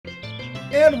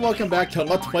And welcome back to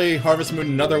Let's Play Harvest Moon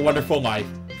Another Wonderful Life.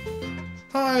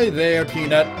 Hi there,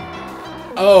 Peanut.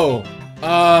 Oh,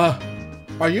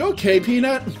 are you okay,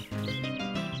 Peanut?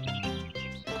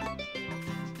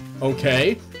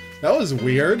 Okay, that was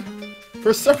weird.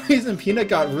 For some reason, Peanut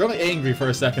got really angry for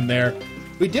a second there.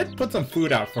 We did put some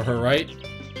food out for her, right?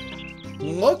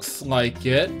 Looks like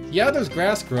it. Yeah, there's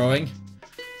grass growing.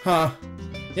 Huh.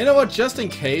 You know what, just in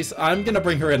case, I'm gonna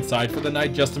bring her inside for the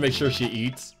night just to make sure she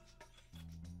eats.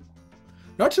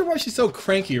 Not sure why she's so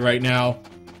cranky right now.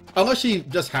 Unless she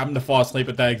just happened to fall asleep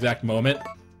at that exact moment.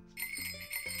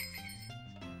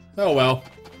 Oh well.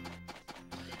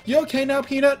 You okay now,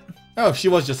 Peanut? Oh, she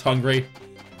was just hungry.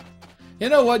 You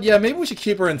know what, yeah, maybe we should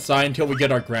keep her inside until we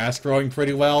get our grass growing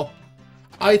pretty well.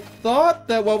 I thought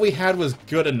that what we had was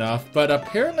good enough, but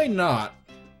apparently not.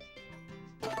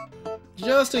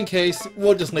 Just in case,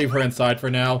 we'll just leave her inside for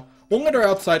now. We'll let her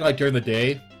outside like during the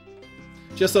day.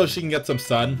 Just so she can get some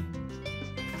sun.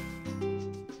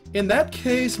 In that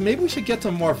case, maybe we should get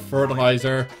some more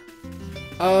fertilizer.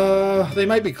 They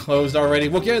might be closed already.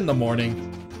 We'll get it in the morning.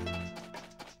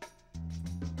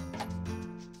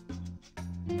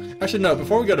 Actually, no,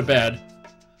 before we go to bed,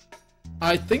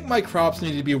 I think my crops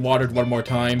need to be watered one more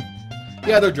time.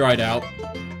 Yeah, they're dried out.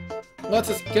 Let's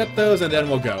just get those and then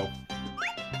we'll go.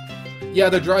 Yeah,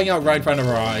 they're drying out right in front of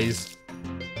our eyes.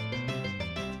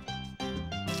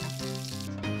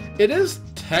 It is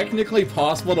technically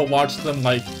possible to watch them,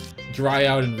 like, dry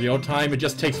out in real time. It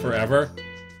just takes forever.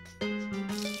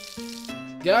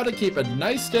 Gotta keep it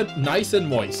nice and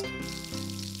moist.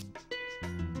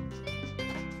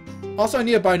 Also, I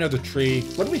need to buy another tree.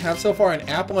 What do we have so far? An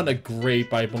apple and a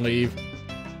grape, I believe.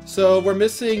 So, we're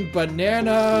missing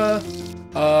banana,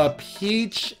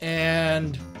 peach,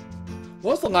 and...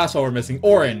 what was the last one we're missing?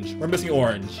 Orange. We're missing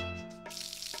orange.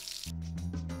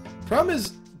 Problem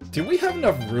is, do we have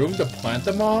enough room to plant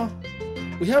them all?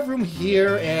 We have room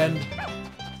here, and...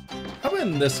 how about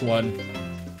in this one?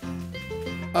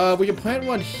 We can plant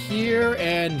one here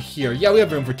and here. Yeah, we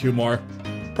have room for two more.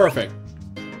 Perfect.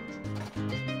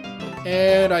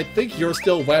 And I think you're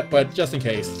still wet, but just in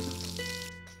case.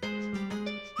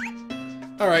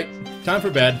 Alright, time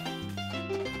for bed.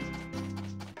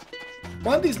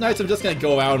 One of these nights I'm just gonna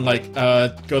go out and, like,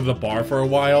 go to the bar for a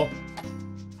while.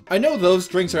 I know those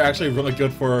drinks are actually really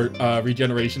good for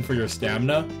regeneration for your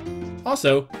stamina.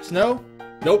 Also, snow?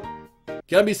 Nope.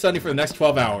 Gonna be sunny for the next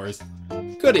 12 hours.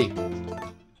 Goody.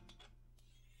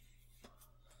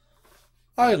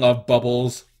 I love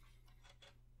bubbles.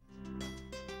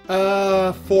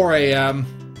 4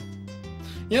 AM.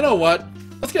 You know what?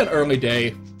 Let's get an early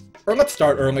day. Or let's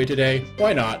start early today.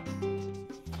 Why not?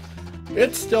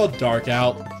 It's still dark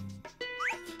out.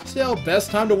 Still, best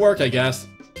time to work, I guess.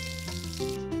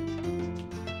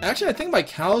 Actually, I think my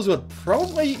cows would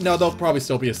probably... no, they'll probably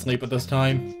still be asleep at this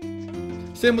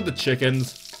time. Same with the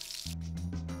chickens.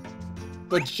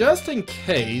 But just in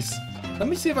case... let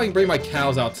me see if I can bring my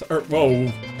cows out...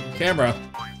 whoa. Camera.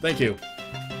 Thank you.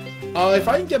 If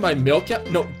I can get my milk out...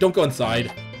 no, don't go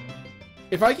inside.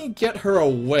 If I can get her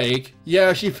awake...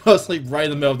 yeah, she fell asleep right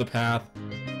in the middle of the path.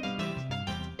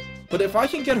 But if I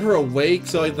can get her awake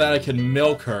so that I can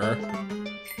milk her...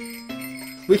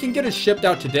 we can get it shipped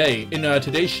out today, in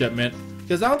today's shipment.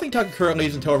 Because I don't think Takakura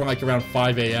leaves until like around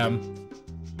 5 AM.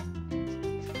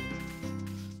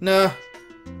 Nah.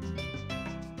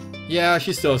 Yeah,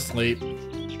 she's still asleep.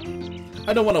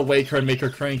 I don't want to wake her and make her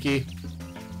cranky.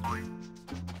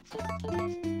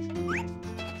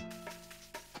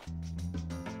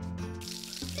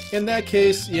 In that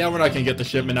case, yeah, we're not gonna get the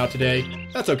shipment out today.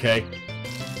 That's okay.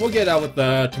 We'll get out with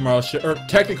tomorrow's or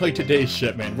technically today's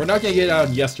shipment. We're not gonna get out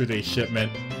on yesterday's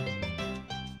shipment.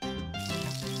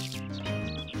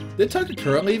 Did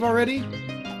Takakura leave already?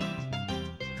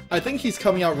 I think he's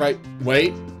coming out right...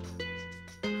 wait.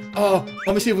 Oh,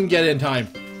 let me see if we can get it in time.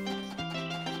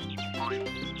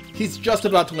 He's just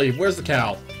about to leave. Where's the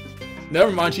cow?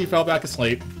 Never mind, she fell back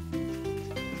asleep.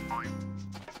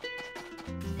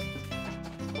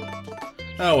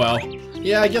 Oh well.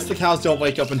 Yeah, I guess the cows don't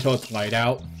wake up until it's light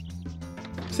out.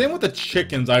 Same with the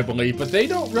chickens, I believe, but they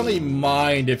don't really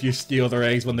mind if you steal their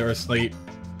eggs when they're asleep.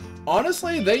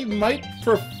 Honestly, they might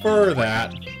prefer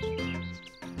that.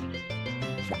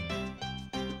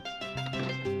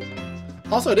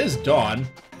 Also, it is dawn.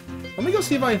 Let me go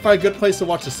see if I can find a good place to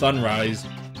watch the sunrise.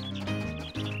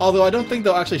 Although I don't think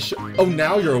they'll actually oh,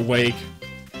 now you're awake.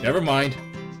 Never mind.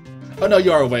 Oh no,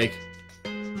 you are awake.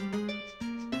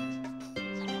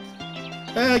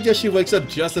 I guess she wakes up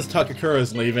just as Takakura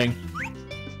is leaving.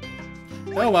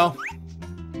 Oh well.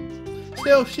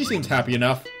 Still, she seems happy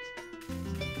enough.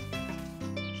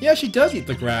 Yeah, she does eat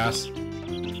the grass.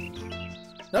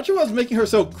 Not sure what was making her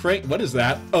so crank. What is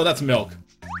that? Oh, that's milk.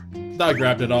 Thought I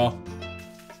grabbed it all.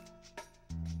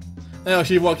 Oh,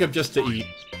 she woke up just to eat.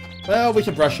 Well, we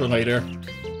can brush her later.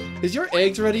 Is your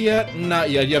eggs ready yet? Not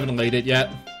yet. You haven't laid it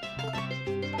yet.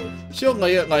 She'll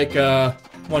lay it like,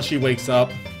 once she wakes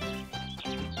up.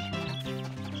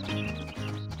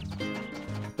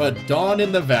 But Dawn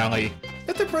in the Valley.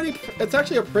 It's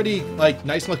actually a pretty, like,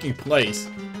 nice looking place.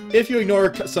 If you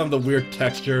ignore some of the weird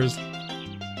textures.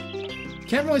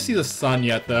 Can't really see the sun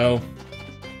yet, though.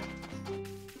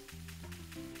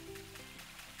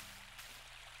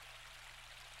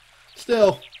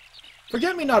 Still,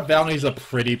 Forget-Me-Not Valley is a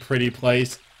pretty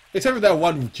place. Except for that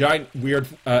one giant, weird,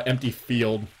 empty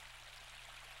field.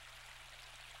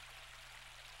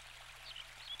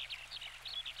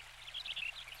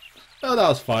 Oh, that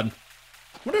was fun.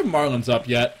 Wonder if Marlon's up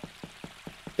yet.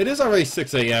 It is already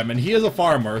 6 AM, and he is a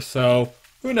farmer, so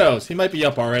who knows? He might be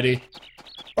up already.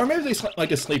 Or maybe they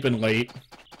like is sleeping late.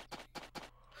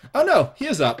 Oh no, he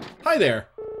is up. Hi there.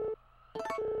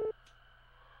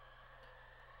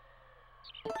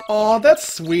 Aw,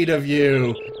 that's sweet of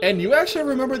you. And you actually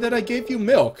remember that I gave you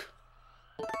milk.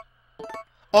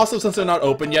 Also, since they're not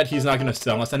open yet, he's not going to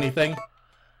sell us anything.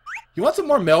 You want some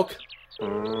more milk?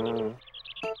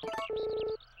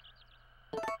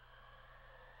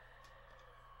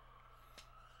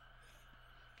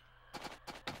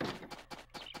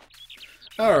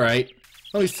 Alright.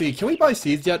 Let me see. Can we buy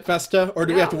seeds yet, Vesta? Or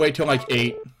do we have to wait till like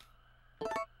 8?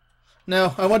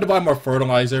 No, I wanted to buy more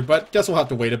fertilizer, but guess we'll have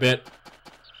to wait a bit.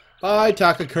 Bye,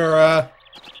 Takakura.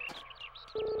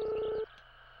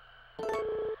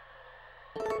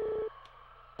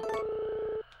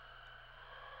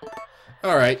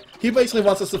 Alright. He basically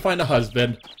wants us to find a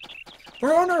husband.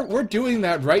 We're doing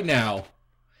that right now.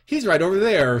 He's right over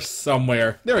there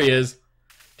somewhere. There he is.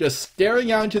 Just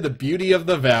staring out into the beauty of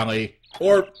the valley.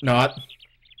 Or not.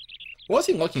 What was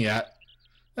he looking at?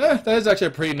 That is actually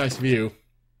a pretty nice view.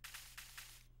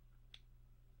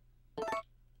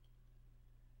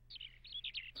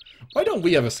 Why don't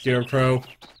we have a scarecrow?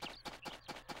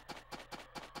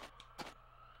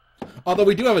 Although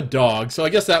we do have a dog, so I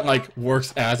guess that, like,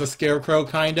 works as a scarecrow,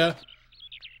 kinda.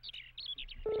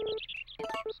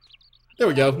 There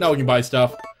we go. Now we can buy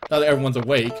stuff. Now that everyone's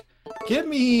awake. Give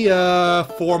me,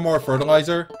 4 more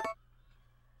fertilizer.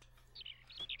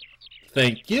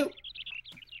 Thank you.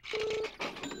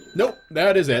 Nope,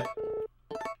 that is it.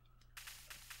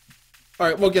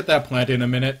 Alright, we'll get that planted in a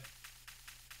minute.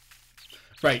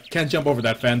 Right, can't jump over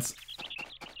that fence.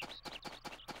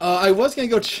 I was gonna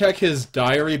go check his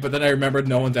diary, but then I remembered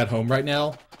no one's at home right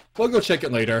now. We'll go check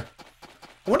it later.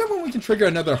 I wonder when we can trigger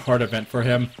another heart event for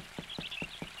him.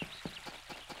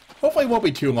 Hopefully it won't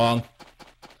be too long.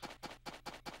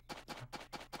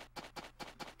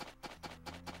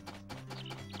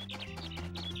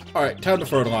 Alright, time to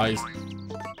fertilize.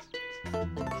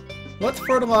 Let's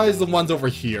fertilize the ones over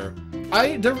here.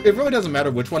 It really doesn't matter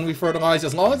which one we fertilize,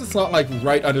 as long as it's not, like,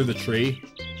 right under the tree.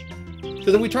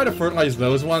 Because if we try to fertilize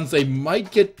those ones, they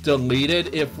might get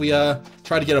deleted if we,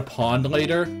 try to get a pond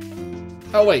later.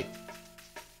 Oh, wait.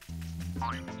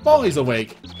 Bally's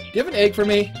awake. Do you have an egg for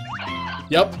me?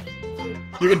 Yep.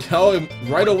 You can tell him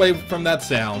right away from that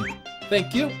sound.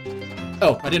 Thank you.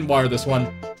 Oh, I didn't water this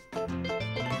one.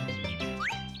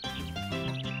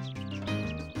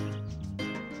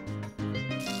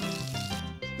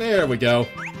 There we go.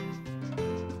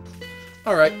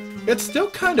 Alright, it's still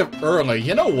kind of early.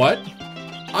 You know what?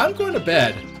 I'm going to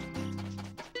bed.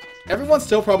 Everyone's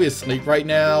still probably asleep right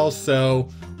now, so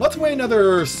let's wait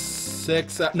another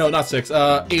 6... no, not 6,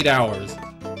 8 hours.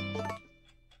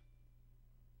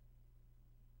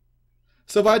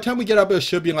 So by the time we get up, it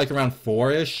should be like around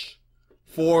 4-ish.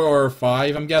 4 or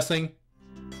 5, I'm guessing.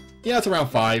 Yeah, it's around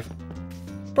 5.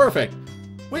 Perfect.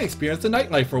 We experienced the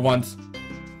nightlife for once.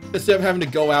 Instead of having to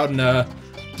go out and,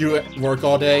 do work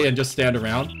all day and just stand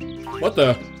around. What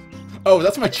the? Oh,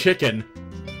 that's my chicken.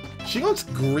 She looks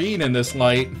green in this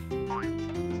light.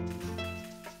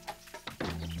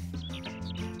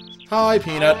 Hi,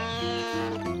 Peanut.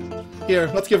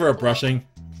 Here, let's give her a brushing.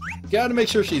 Gotta make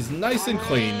sure she's nice and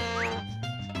clean.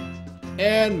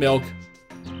 And milk.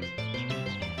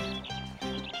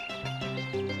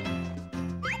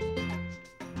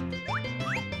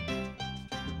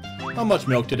 How much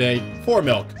milk today? 4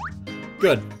 milk.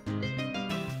 Good.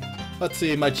 Let's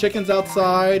see, my chicken's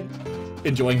outside.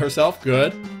 Enjoying herself.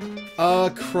 Good.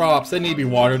 Crops. They need to be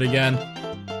watered again.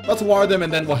 Let's water them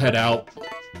and then we'll head out.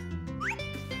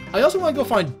 I also want to go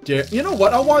find you know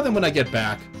what? I'll water them when I get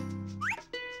back.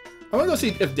 I want to go see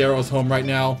if Daryl's home right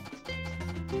now.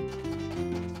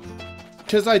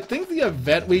 Because I think the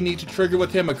event we need to trigger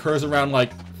with him occurs around,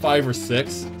 like, 5 or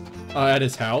 6 at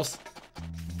his house.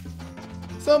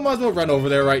 So I might as well run over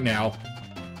there right now.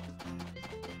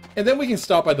 And then we can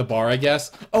stop by the bar, I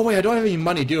guess. Oh wait, I don't have any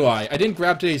money, do I? I didn't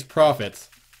grab today's profits.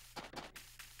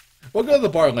 We'll go to the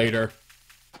bar later.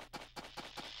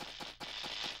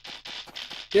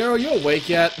 Darrow, are you awake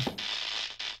yet?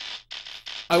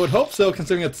 I would hope so,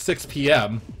 considering it's 6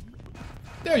 p.m.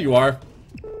 There you are.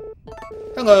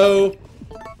 Hello.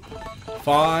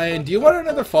 Fine. Do you want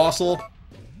another fossil?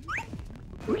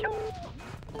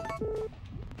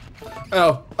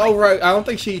 Oh right. I don't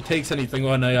think she takes anything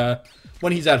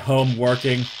when he's at home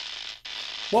working.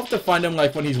 We'll have to find him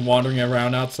like when he's wandering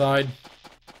around outside.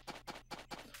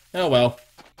 Oh well.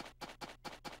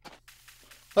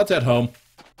 Let's head home.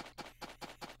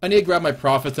 I need to grab my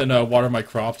profits and water my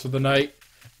crops for the night.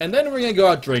 And then we're gonna go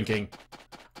out drinking.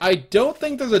 I don't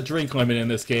think there's a drink limit in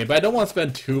this game, but I don't want to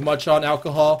spend too much on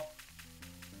alcohol.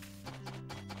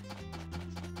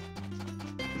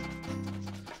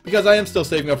 Because I am still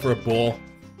saving up for a bull.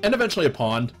 And eventually a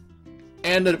pond.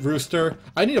 And a rooster.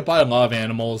 I need to buy a lot of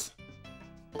animals.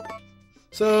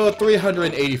 So,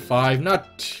 385,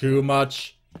 not too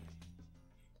much.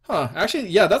 Huh, actually,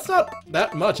 yeah, that's not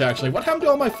that much, actually. What happened to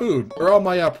all my food? Or all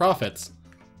my profits?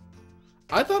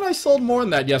 I thought I sold more than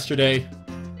that yesterday.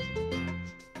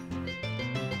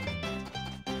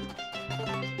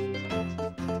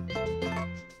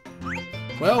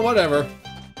 Well, whatever.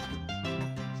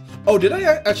 Oh, did I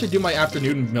actually do my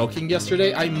afternoon milking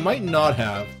yesterday? I might not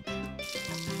have.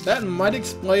 That might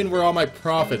explain where all my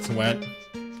profits went.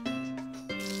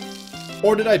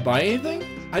 Or did I buy anything?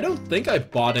 I don't think I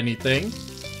bought anything.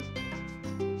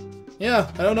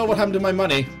 Yeah, I don't know what happened to my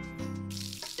money.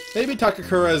 Maybe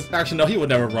Takakura's... Actually, no, he would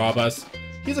never rob us.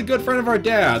 He's a good friend of our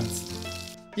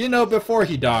dad's. You know, before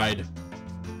he died.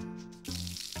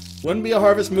 Wouldn't be a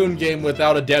Harvest Moon game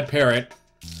without a dead parent.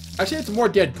 Actually, it's more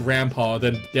dead grandpa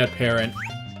than dead parent.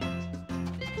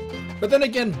 But then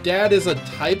again, dad is a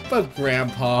type of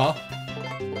grandpa.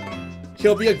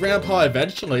 He'll be a grandpa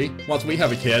eventually, once we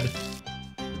have a kid.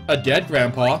 A dead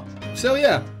grandpa. So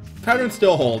yeah, pattern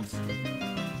still holds.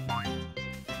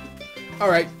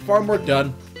 Alright, farm work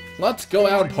done. Let's go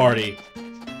out and party.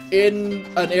 In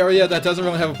an area that doesn't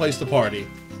really have a place to party.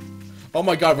 Oh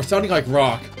my god, we're sounding like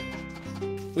rock.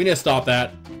 We need to stop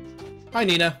that. Hi,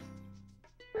 Nina.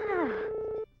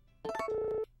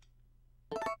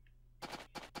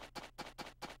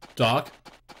 Doc.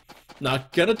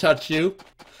 Not gonna touch you.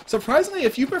 Surprisingly,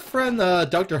 if you befriend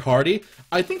Dr. Hardy,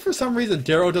 I think for some reason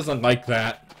Darrow doesn't like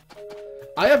that.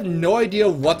 I have no idea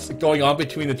what's going on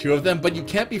between the two of them, but you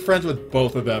can't be friends with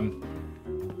both of them.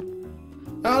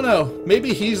 I don't know,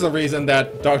 maybe he's the reason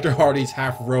that Dr. Hardy's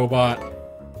half robot.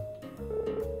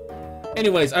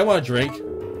 Anyways, I want a drink.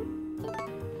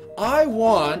 I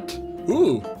want...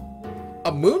 Ooh,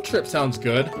 a moon trip sounds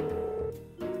good.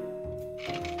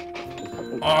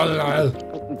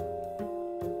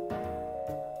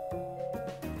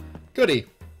 Goody.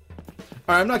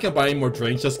 Alright, I'm not gonna buy any more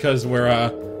drinks just because we're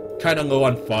kind of low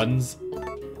on funds.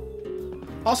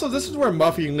 Also, this is where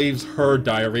Muffy leaves her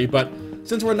diary, but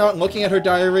since we're not looking at her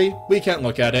diary, we can't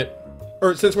look at it.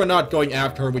 Or since we're not going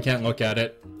after her, we can't look at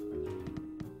it.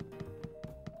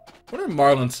 What are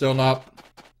Marlin's still up?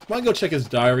 I'm gonna go check his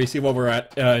diary, see what we're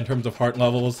at in terms of heart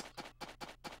levels.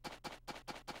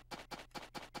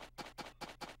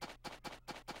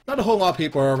 Not a whole lot of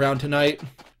people are around tonight.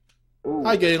 Ooh.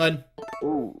 Hi, Galen.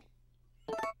 Ooh.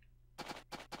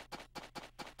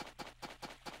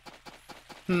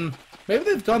 Maybe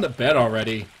they've gone to bed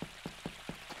already.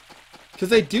 Because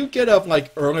they do get up,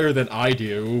 like, earlier than I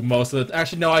do, most of the...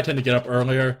 Actually, no, I tend to get up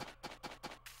earlier.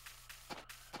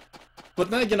 But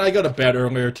then again, I go to bed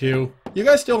earlier, too. You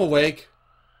guys still awake?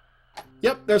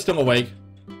 Yep, they're still awake.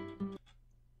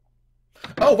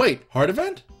 Oh, wait, heart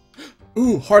event?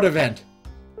 Ooh, heart event.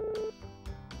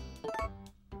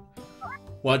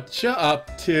 What ya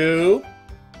up to?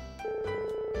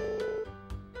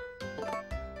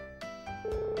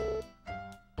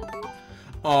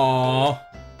 Aww.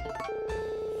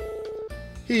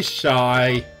 He's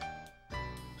shy.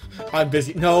 I'm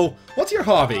busy. No, what's your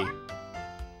hobby?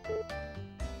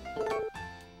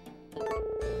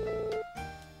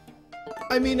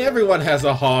 I mean, everyone has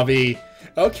a hobby.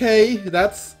 Okay,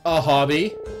 that's a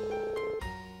hobby.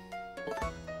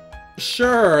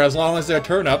 Sure, as long as they're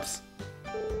turnips.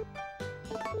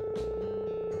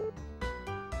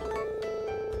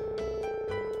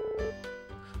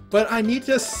 But I need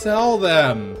to sell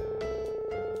them.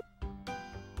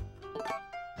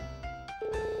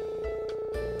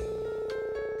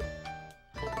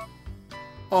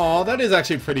 Aw, that is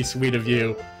actually pretty sweet of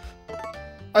you.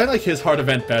 I like his heart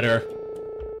event better.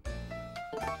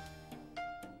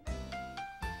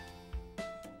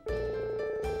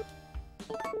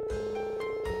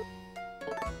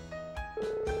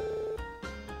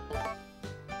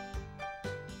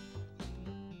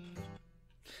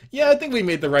 Yeah, I think we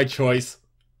made the right choice.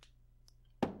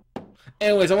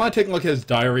 Anyways, I want to take a look at his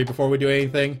diary before we do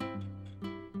anything.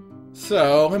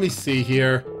 So, let me see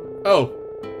here. Oh.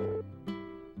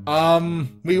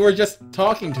 We were just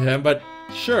talking to him, but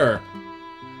sure.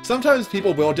 Sometimes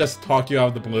people will just talk you out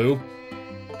of the blue.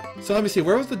 So let me see,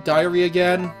 where was the diary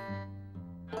again?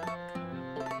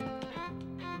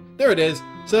 There it is.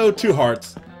 So, 2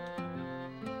 hearts.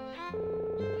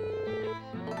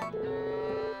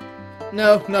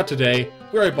 No, not today.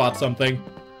 We already bought something.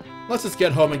 Let's just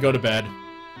get home and go to bed.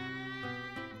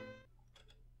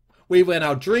 We went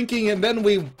out drinking, and then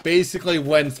we basically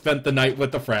went and spent the night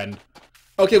with a friend.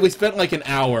 Okay, we spent like an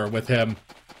hour with him.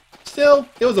 Still,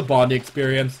 it was a bonding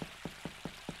experience.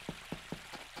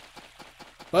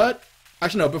 But,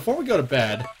 actually no, before we go to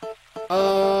bed,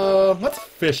 let's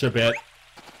fish a bit.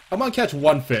 I want to catch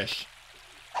 1 fish.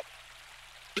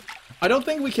 I don't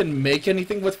think we can make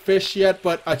anything with fish yet,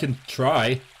 but I can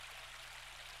try.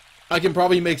 I can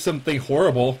probably make something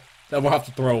horrible that we'll have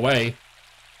to throw away.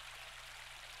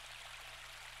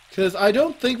 Because I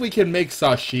don't think we can make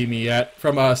sashimi yet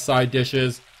from side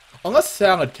dishes, unless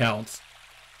salad counts.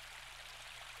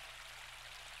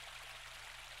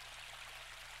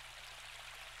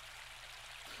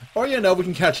 Or, you know, we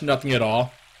can catch nothing at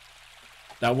all.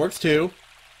 That works too.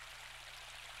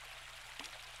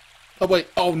 Oh wait,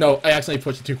 oh no, I accidentally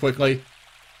pushed it too quickly.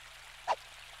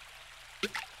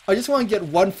 I just want to get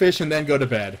 1 fish and then go to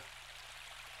bed.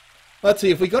 Let's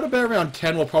see, if we go to bed around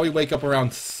 10, we'll probably wake up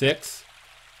around 6.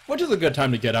 Which is a good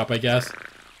time to get up, I guess.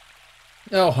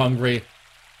 Oh, hungry.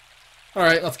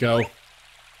 Alright, let's go.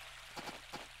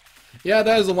 Yeah,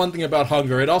 that is the one thing about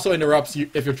hunger. It also interrupts you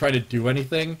if you're trying to do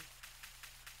anything.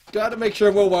 Gotta make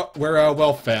sure we're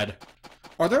well fed.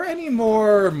 Are there any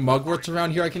more mugworts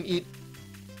around here I can eat?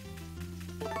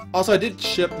 Also, I did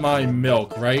ship my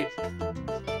milk, right?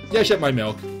 Yeah, I shipped my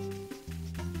milk.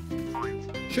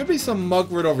 Should be some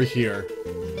mugwort over here.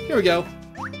 Here we go.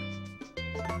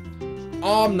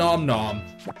 Om nom nom.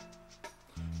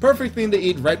 Perfect thing to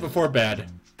eat right before bed.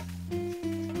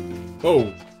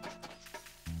 Oh.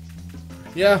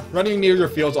 Yeah, running near your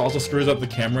fields also screws up the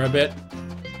camera a bit.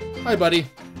 Hi, buddy.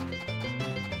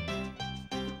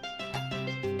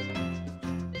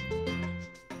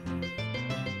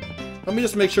 Let me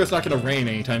just make sure it's not gonna rain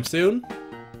anytime soon.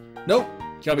 Nope,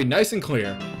 it's gonna be nice and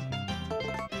clear.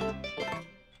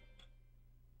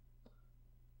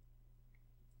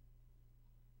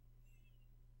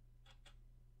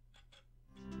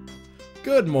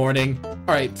 Good morning.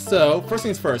 Alright, so, first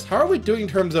things first, how are we doing in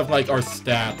terms of, like, our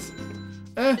stats?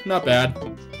 Not bad.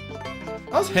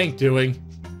 How's Hank doing?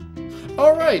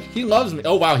 Alright, he loves me.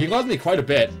 Oh wow, he loves me quite a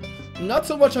bit. Not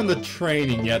so much on the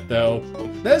training yet, though.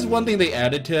 That is one thing they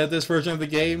added to this version of the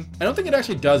game. I don't think it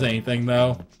actually does anything,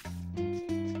 though.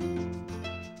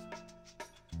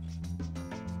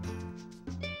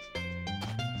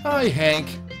 Hi, Hank.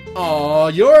 Aw,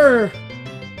 you're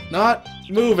not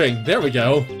moving. There we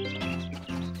go.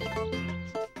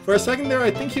 For a second there,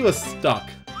 I think he was stuck.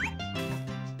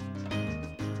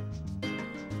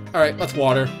 Alright, let's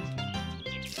water.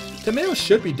 Tomatoes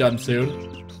should be done soon.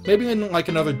 Maybe in like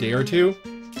another day or 2.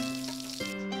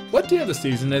 What day of the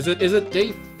season is it? Is it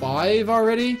day 5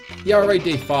 already? Yeah, alright,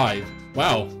 day 5.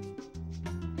 Wow.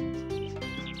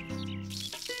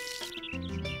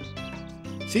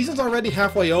 Season's already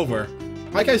halfway over.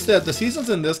 Like I said, the seasons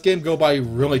in this game go by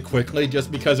really quickly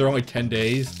just because they're only 10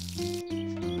 days.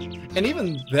 And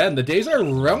even then, the days are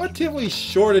relatively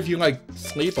short if you, like,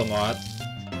 sleep a lot.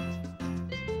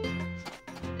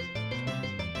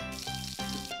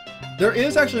 There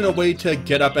is actually a way to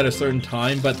get up at a certain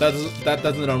time, but that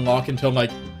doesn't unlock until,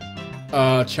 like,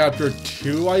 Chapter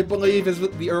 2, I believe, is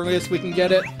the earliest we can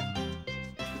get it.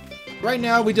 Right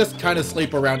now, we just kind of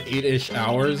sleep around 8-ish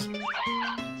hours.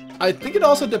 I think it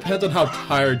also depends on how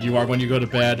tired you are when you go to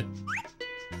bed.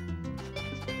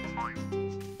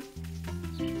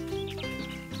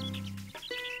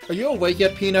 Are you awake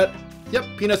yet, Peanut? Yep,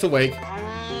 Peanut's awake.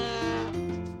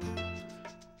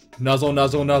 Nuzzle,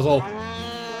 nuzzle, nuzzle.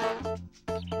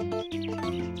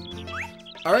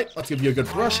 Alright, let's give you a good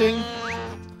brushing.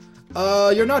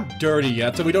 You're not dirty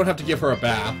yet, so we don't have to give her a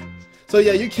bath. So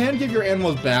yeah, you can give your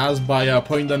animals baths by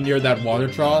putting them near that water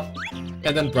trough,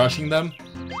 and then brushing them.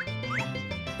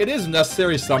 It is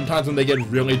necessary sometimes when they get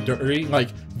really dirty,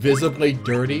 like, visibly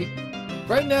dirty.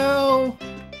 Right now,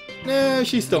 nah,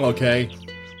 she's still okay.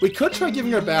 We could try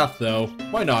giving her a bath, though.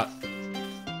 Why not?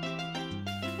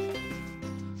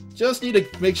 Just need to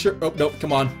make sure... Oh, nope,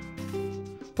 come on.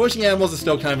 Pushing animals is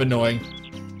still kind of annoying.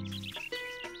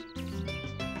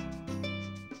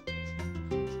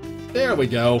 There we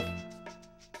go.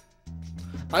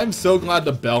 I'm so glad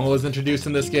the bell was introduced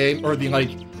in this game, or the, like,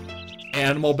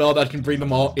 animal bell that can bring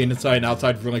them all inside and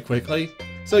outside really quickly.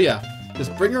 So yeah,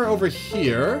 just bring her over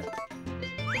here.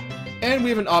 And we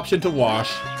have an option to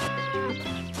wash.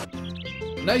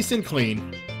 Nice and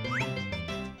clean.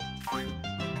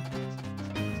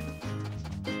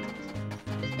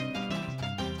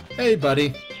 Hey,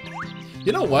 buddy.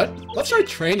 You know what? Let's try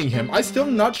training him. I'm still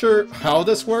not sure how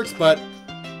this works, but...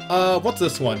 what's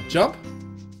this one? Jump?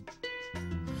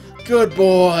 Good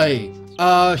boy!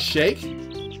 Shake?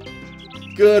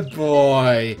 Good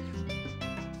boy!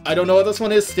 I don't know what this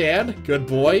one is. Stand? Good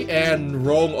boy. And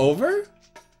roll over?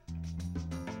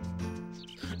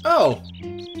 Oh!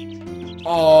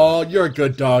 Oh, you're a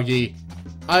good doggy.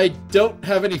 I don't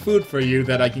have any food for you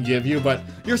that I can give you, but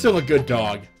you're still a good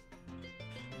dog.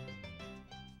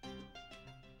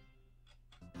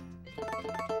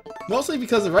 Mostly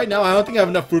because right now I don't think I have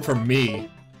enough food for me.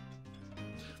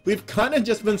 We've kind of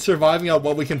just been surviving on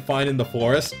what we can find in the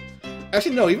forest.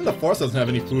 Actually, no, even the forest doesn't have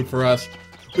any food for us.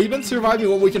 We've been surviving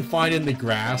what we can find in the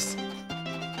grass.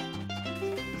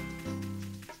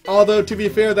 Although, to be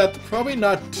fair, that's probably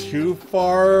not too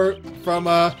far from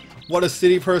what a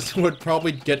city person would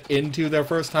probably get into their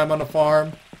first time on a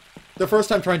farm. Their first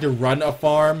time trying to run a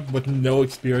farm with no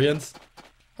experience.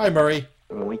 Hi, Murray.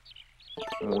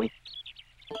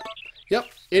 Yep,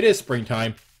 it is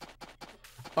springtime.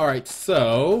 Alright,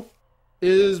 so...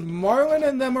 is Marlin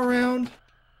and them around?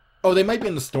 Oh, they might be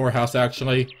in the storehouse,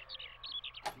 actually.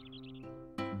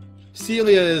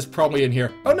 Celia is probably in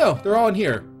here. Oh no, they're all in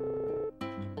here.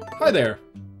 Hi there.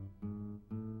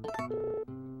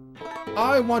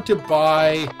 I want to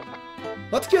buy...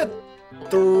 let's get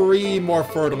 3 more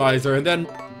fertilizer, and then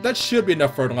that should be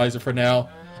enough fertilizer for now.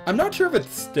 I'm not sure if it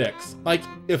sticks. Like,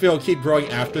 if it'll keep growing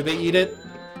after they eat it.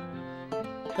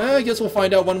 I guess we'll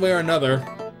find out one way or another.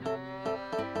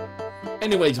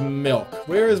 Anyways, milk.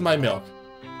 Where is my milk?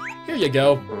 Here you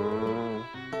go.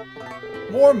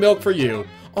 More milk for you.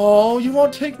 Oh, you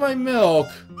won't take my milk.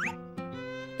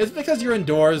 It's because you're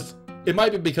indoors. It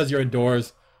might be because you're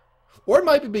indoors. Or it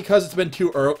might be because it's been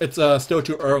too early. It's still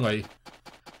too early.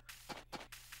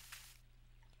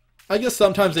 I guess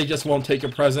sometimes they just won't take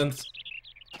your presents.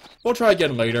 We'll try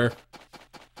again later.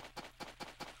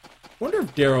 Wonder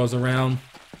if Darrow's around.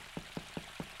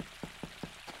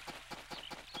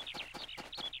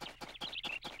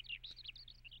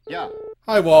 Yeah.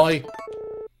 Hi, Wally.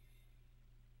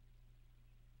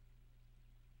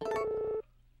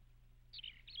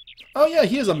 Oh yeah,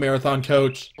 he is a marathon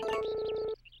coach.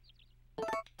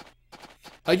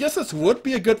 I guess this would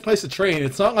be a good place to train.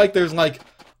 It's not like there's like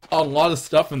a lot of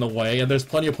stuff in the way, and there's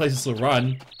plenty of places to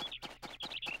run.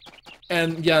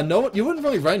 And yeah, no, you wouldn't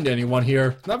really run into anyone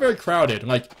here. Not very crowded,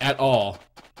 like, at all.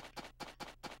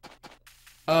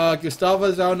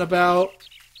 Gustava's out and about.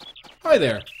 Hi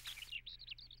there.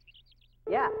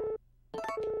 Yeah.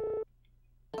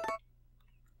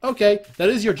 Okay, that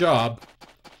is your job.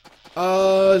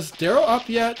 Is Darrow up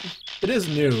yet? It is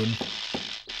noon.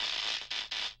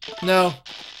 No.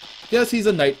 Yes, he's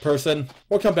a night person.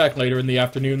 We'll come back later in the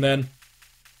afternoon then.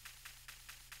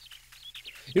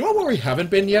 You know where we haven't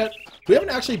been yet? We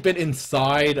haven't actually been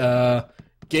inside,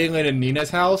 Galen and Nina's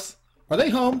house. Are they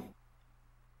home?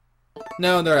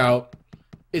 No, they're out.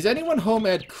 Is anyone home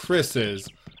at Chris's?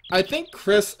 I think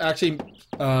Chris actually,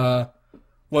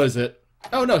 what is it?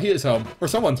 Oh no, he is home. Or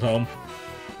someone's home.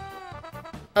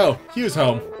 Oh, he was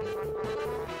home.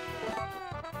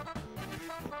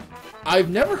 I've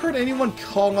never heard anyone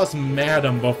call us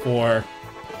madam before.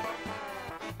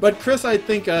 But Chris, I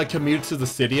think, commutes to the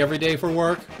city every day for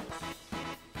work.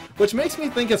 Which makes me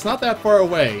think it's not that far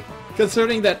away.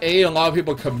 Considering that A, a lot of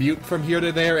people commute from here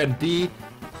to there, and B...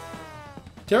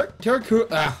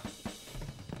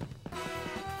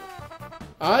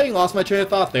 I lost my train of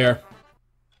thought there.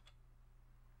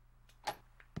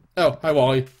 Oh, hi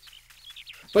Wally.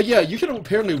 But yeah, you can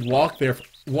apparently walk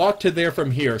to there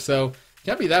from here, so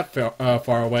can't be that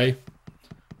far away.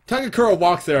 Takakura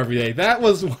walks there every day. That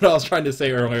was what I was trying to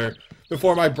say earlier,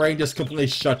 before my brain just completely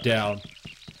shut down.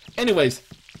 Anyways,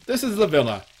 this is the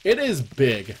villa. It is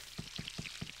big.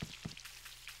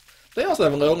 They also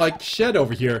have a little, like, shed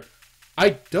over here.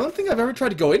 I don't think I've ever tried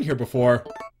to go in here before.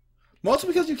 Mostly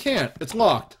because you can't. It's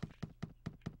locked.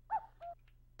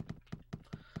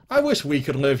 I wish we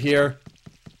could live here.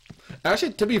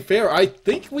 Actually, to be fair, I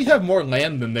think we have more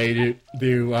land than they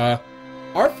do.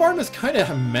 Our farm is kind of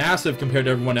massive compared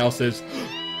to everyone else's.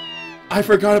 I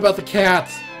forgot about the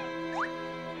cats.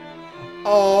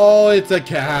 Oh, it's a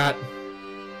cat.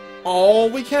 Oh,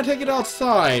 we can't take it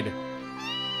outside.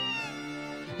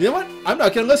 You know what? I'm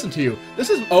not going to listen to you. This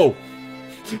is... Oh.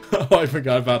 Oh, I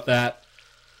forgot about that.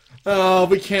 Oh,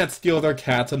 we can't steal their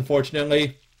cats,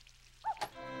 unfortunately.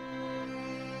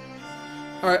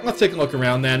 Alright, let's take a look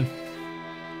around then.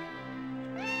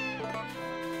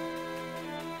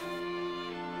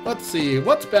 Let's see,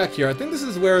 what's back here? I think this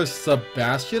is where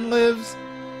Sebastian lives.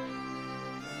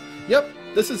 Yep,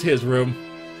 this is his room.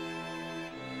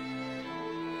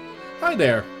 Hi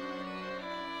there.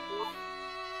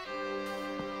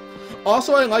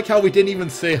 Also, I like how we didn't even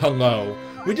say hello.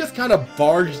 We just kind of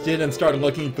barged in and started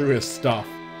looking through his stuff.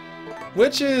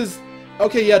 Which is...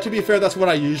 okay, yeah, to be fair, that's what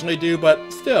I usually do,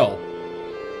 but still.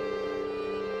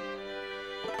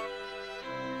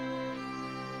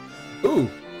 Ooh.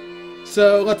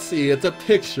 So, let's see, it's a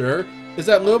picture. Is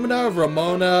that Lumina,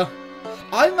 Ramona?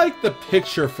 I like the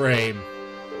picture frame.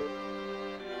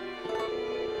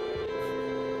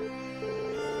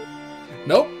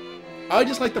 Nope. I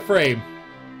just like the frame.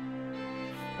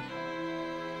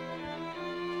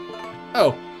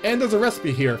 Oh, and there's a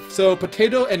recipe here. So,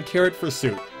 potato and carrot for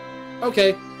soup.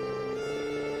 Okay.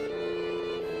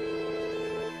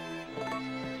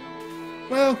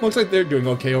 Well, looks like they're doing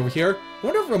okay over here. I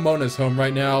wonder if Ramona's home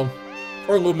right now.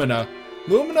 Or Lumina.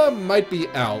 Lumina might be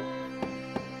out.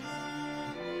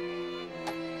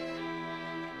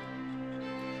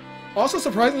 Also,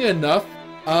 surprisingly enough,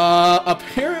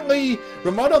 apparently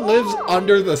Ramona lives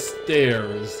under the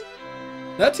stairs.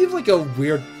 That seems like a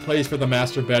weird place for the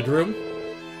master bedroom.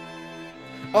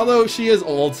 Although she is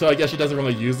old, so I guess she doesn't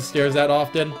really use the stairs that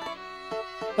often.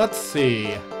 Let's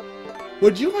see.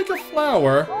 Would you like a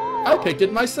flower? I picked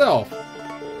it myself.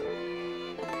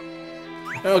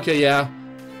 Okay, yeah.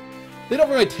 They don't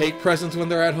really take presents when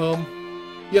they're at home.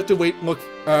 You have to wait and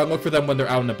look for them when they're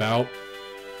out and about.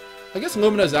 I guess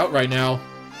Lumina's out right now.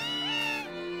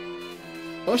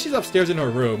 Oh, she's upstairs in her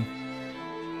room.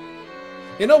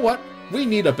 You know what? We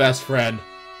need a best friend.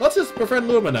 Let's just befriend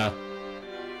Lumina.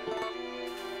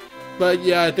 But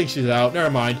yeah, I think she's out. Never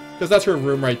mind. Because that's her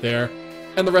room right there.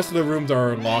 And the rest of the rooms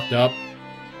are locked up.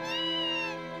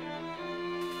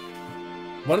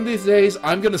 One of these days,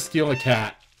 I'm gonna steal a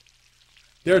cat.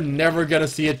 They're never gonna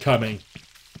see it coming.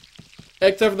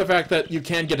 Except for the fact that you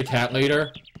can get a cat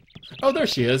later. Oh, there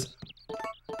she is.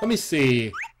 Let me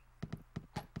see.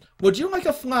 Would you like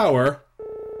a flower?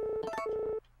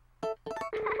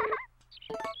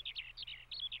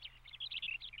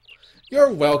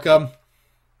 You're welcome.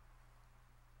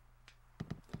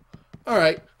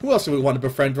 Alright, who else do we want to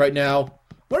befriend right now?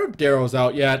 What if Daryl's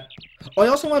out yet? Oh, I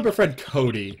also want to befriend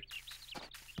Cody.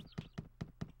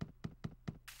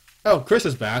 Oh, Chris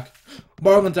is back.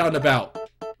 Marlon's out and about.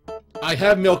 I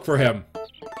have milk for him.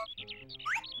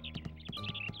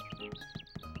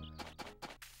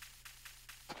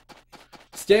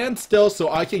 Stand still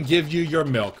so I can give you your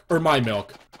milk. Or my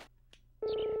milk.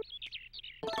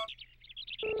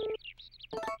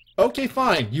 Okay,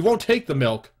 fine. You won't take the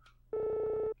milk.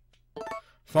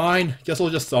 Fine. Guess we'll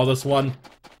just sell this one.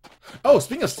 Oh,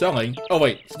 speaking of selling... oh,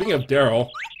 wait. Speaking of Daryl...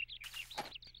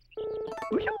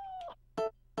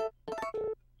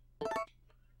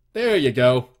 there you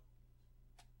go.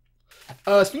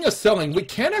 Speaking of selling, we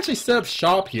can actually set up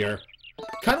shop here.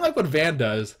 Kind of like what Van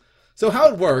does. So how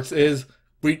it works is,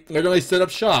 we literally set up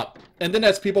shop. And then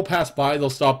as people pass by, they'll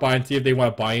stop by and see if they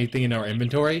want to buy anything in our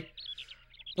inventory.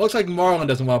 Looks like Marlon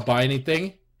doesn't want to buy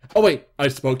anything. Oh wait, I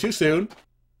spoke too soon.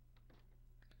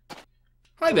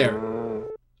 Hi there.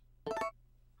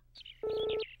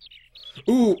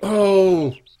 Ooh,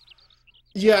 oh.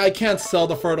 Yeah, I can't sell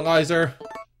the fertilizer.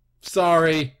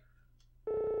 Sorry.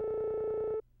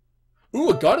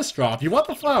 Ooh, a goddess drop. You want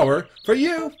the flower? For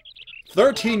you,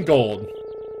 13 gold.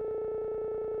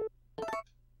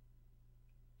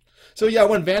 So yeah,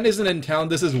 when Van isn't in town,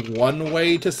 this is one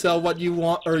way to sell what you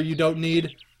want or you don't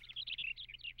need.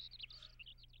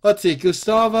 Let's see,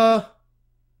 Gustava.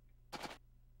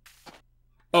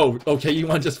 Oh, okay, you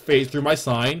want to just phase through my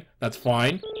sign. That's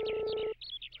fine.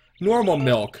 Normal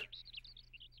milk.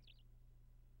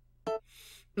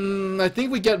 I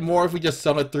think we get more if we just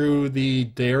sell it through the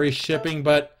dairy shipping,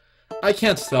 but I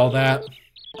can't sell that.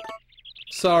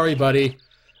 Sorry, buddy.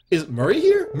 Is Murray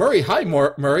here? Murray, hi,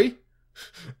 Murray.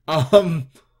 Do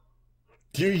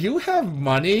you have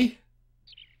money?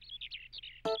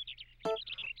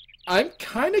 I'm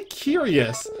kind of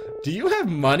curious. Do you have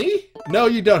money? No,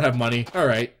 you don't have money.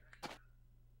 Alright.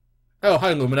 Oh,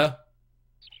 hi, Lumina.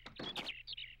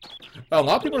 Oh, a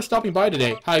lot of people are stopping by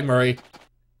today. Hi, Murray.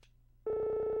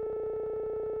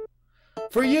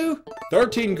 For you,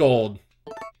 13 gold.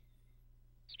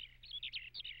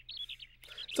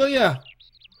 So yeah,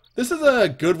 this is a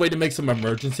good way to make some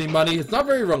emergency money. It's not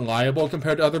very reliable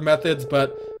compared to other methods,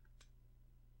 but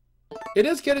it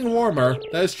is getting warmer.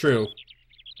 That is true.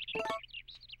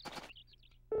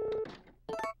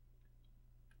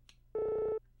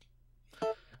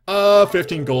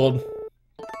 15 gold.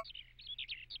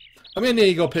 I'm gonna need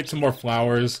to go pick some more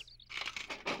flowers.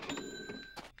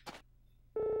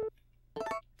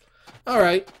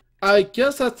 Alright, I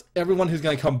guess that's everyone who's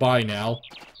gonna come by now.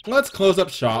 Let's close up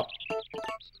shop.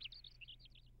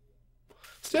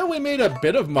 Still, we made a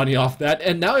bit of money off that,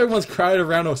 and now everyone's crowded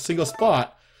around a single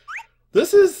spot.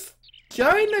 This is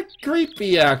kinda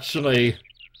creepy, actually.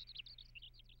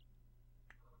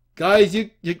 Guys,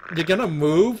 you're gonna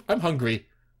move? I'm hungry.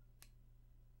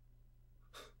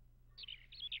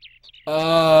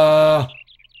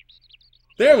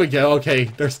 There we go. Okay,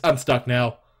 I'm stuck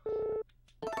now.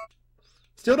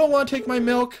 Still don't want to take my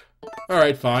milk?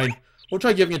 Alright, fine. We'll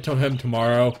try giving it to him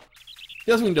tomorrow.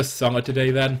 Guess we can just sell it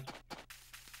today then.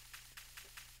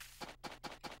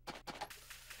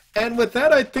 And with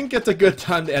that, I think it's a good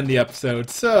time to end the episode.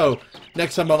 So,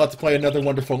 next time on Let's Play Another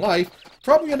Wonderful Life,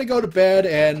 probably gonna go to bed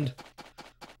and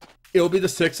it'll be the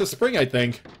 6th of spring, I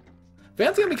think.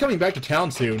 Van's gonna be coming back to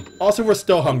town soon. Also, we're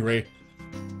still hungry.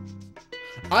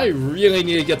 I really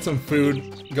need to get some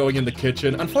food going in the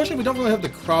kitchen. Unfortunately, we don't really have the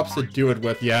crops to do it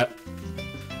with yet.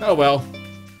 Oh well.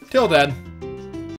 Till then.